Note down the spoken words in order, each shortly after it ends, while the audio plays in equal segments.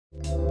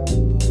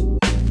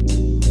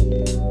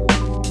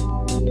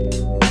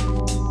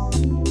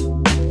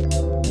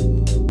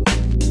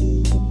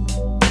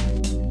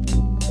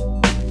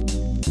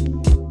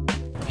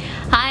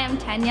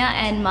Tania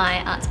and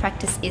my arts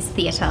practice is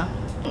theatre.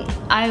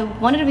 I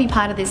wanted to be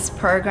part of this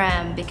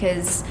program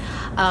because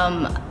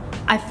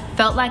I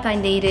felt like I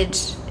needed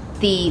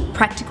the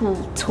practical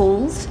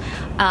tools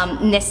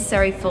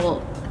necessary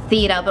for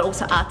theatre, but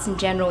also arts in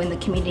general in the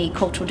community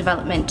cultural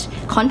development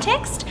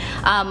context.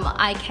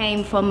 I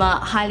came from a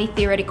highly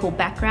theoretical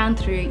background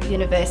through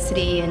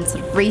university and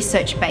sort of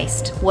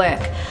research-based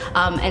work,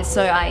 and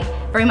so I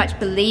very much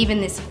believe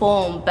in this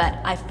form, but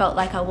I felt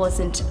like I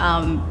wasn't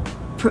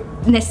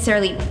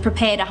necessarily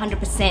prepared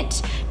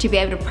 100% to be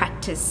able to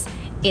practice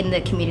in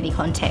the community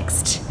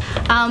context.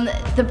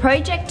 The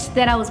project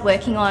that I was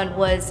working on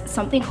was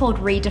something called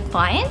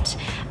Redefiant,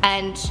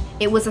 and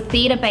it was a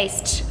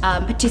theatre-based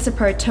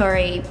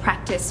participatory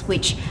practice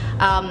which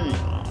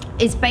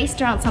is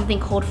based around something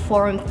called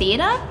forum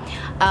theatre,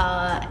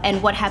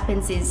 and what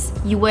happens is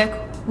you work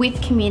with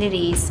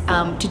communities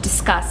to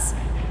discuss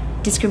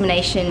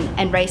discrimination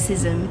and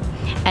racism,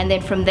 and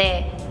then from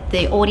there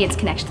the audience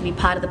can actually be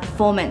part of the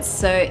performance.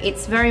 So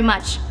it's very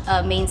much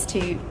a means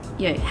to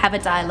have a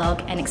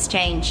dialogue and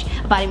exchange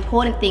about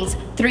important things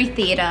through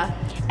theatre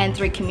and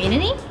through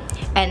community,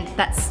 and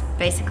that's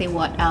basically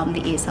what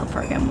the ESL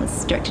program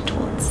was directed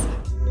towards.